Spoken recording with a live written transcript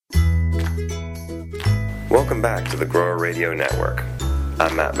Welcome back to the Grower Radio Network.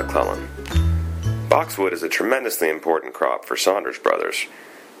 I'm Matt McClellan. Boxwood is a tremendously important crop for Saunders Brothers.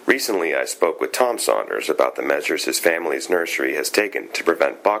 Recently, I spoke with Tom Saunders about the measures his family's nursery has taken to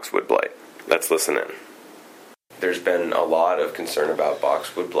prevent boxwood blight. Let's listen in. There's been a lot of concern about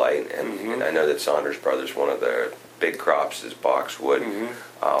boxwood blight, and I know that Saunders Brothers, one of their big crops is boxwood.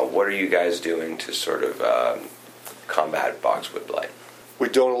 What are you guys doing to sort of combat boxwood blight? We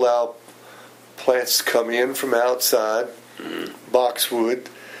don't allow plants to come in from outside, boxwood,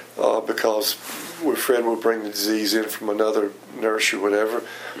 because we're afraid we'll bring the disease in from another nursery or whatever.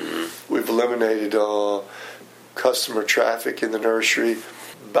 We've eliminated customer traffic in the nursery,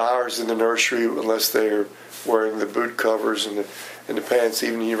 buyers in the nursery, unless they're wearing the boot covers and the pants.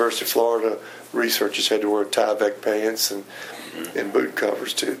 Even the University of Florida researchers had to wear Tyvek pants and boot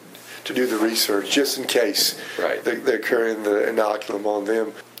covers to do the research, just in case they're carrying the inoculum on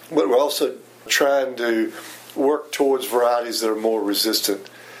them. But we're also trying to work towards varieties that are more resistant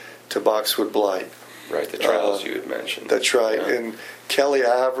to boxwood blight. Right, the trials you had mentioned. That's right. Yeah. And Kelly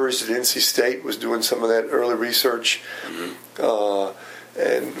Ivers at NC State was doing some of that early research.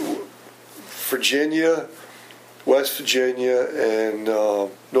 And Virginia, West Virginia, and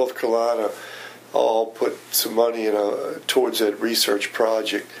North Carolina all put some money towards that research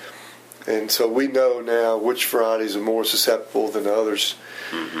project. And so we know now which varieties are more susceptible than others.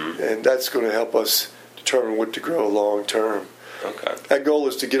 And that's going to help us determine what to grow long term. Okay. Our goal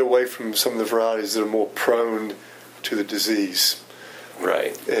is to get away from some of the varieties that are more prone to the disease.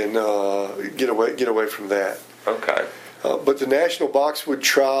 Right. And get away from that. Okay. But the national boxwood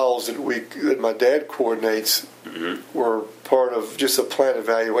trials that my dad coordinates were part of just a plant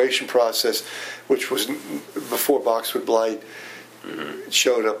evaluation process, which was before boxwood blight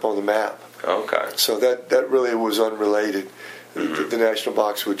showed up on the map. Okay. So that really was unrelated. The national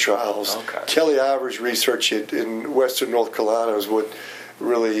boxwood trials. Okay. Kelly Ivers' research in western North Carolina is what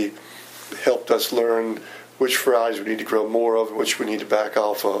really helped us learn which varieties we need to grow more of and which we need to back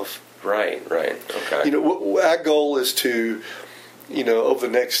off of. Right. Okay. Our goal is to, over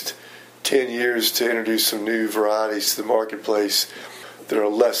the next 10 years to introduce some new varieties to the marketplace that are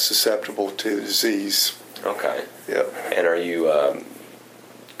less susceptible to the disease. Okay. Yeah. And are you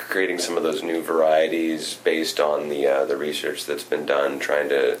creating some of those new varieties based on the research that's been done, trying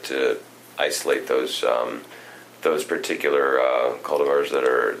to isolate those particular cultivars that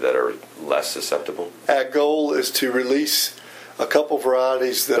are less susceptible? Our goal is to release a couple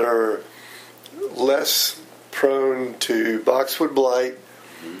varieties that are less prone to boxwood blight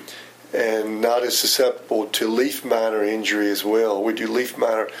and not as susceptible to leaf miner injury as well. We do leaf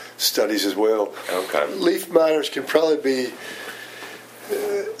miner studies as well. Okay. Leaf miners can probably be,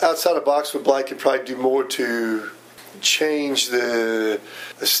 outside of boxwood blight, can probably do more to change the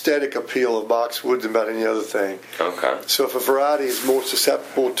aesthetic appeal of boxwood than about any other thing. Okay. So if a variety is more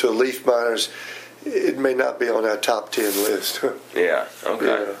susceptible to leaf miners, it may not be on our top 10 list. Yeah. Okay.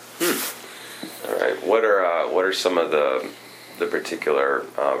 Yeah. All right. What are some of the particular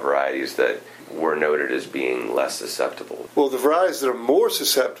varieties that were noted as being less susceptible? Well, the varieties that are more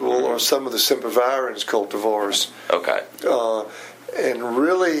susceptible are some of the sempervirens cultivars. Okay. And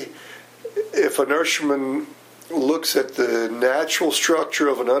really, if a nurseryman looks at the natural structure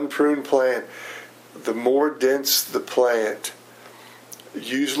of an unpruned plant, the more dense the plant,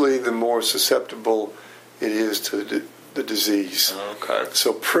 usually the more susceptible it is to the disease. Okay.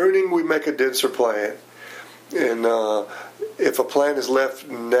 So pruning, we make a denser plant. And if a plant is left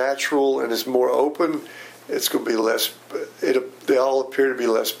natural and is more open, it's going to be less, they all appear to be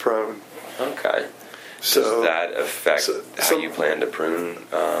less prone. Okay. So, does that affect how you plan to prune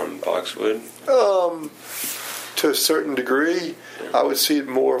boxwood? To a certain degree. I would see it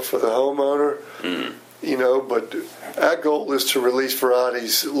more for the homeowner, but our goal is to release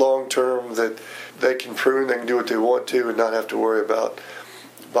varieties long term that they can prune, they can do what they want to and not have to worry about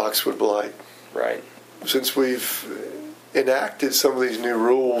boxwood blight. Right. Since we've enacted some of these new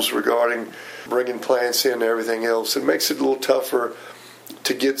rules regarding bringing plants in and everything else, it makes it a little tougher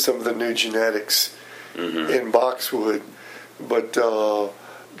to get some of the new genetics in boxwood. But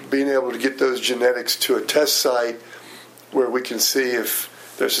being able to get those genetics to a test site where we can see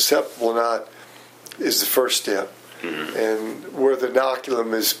if they're susceptible or not is the first step. And where the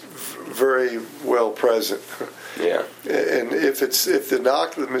inoculum is very well present. Yeah. And if the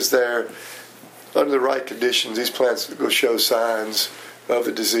inoculum is there under the right conditions, these plants will show signs of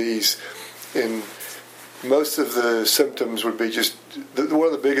the disease. And most of the symptoms would be just one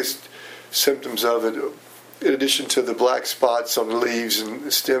of the biggest symptoms of it, in addition to the black spots on the leaves and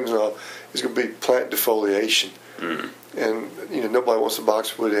the stems and all, is going to be plant defoliation. And nobody wants a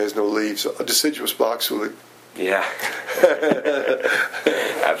boxwood that has no leaves. A deciduous boxwood. Yeah.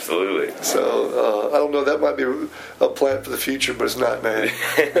 Absolutely. So I don't know. That might be a plant for the future, but it's not now.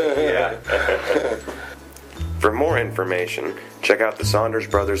 Yeah. For more information, check out the Saunders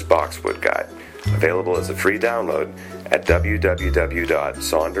Brothers Boxwood Guide, available as a free download at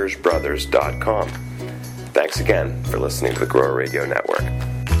www.saundersbrothers.com. Thanks again for listening to the Grow Radio Network.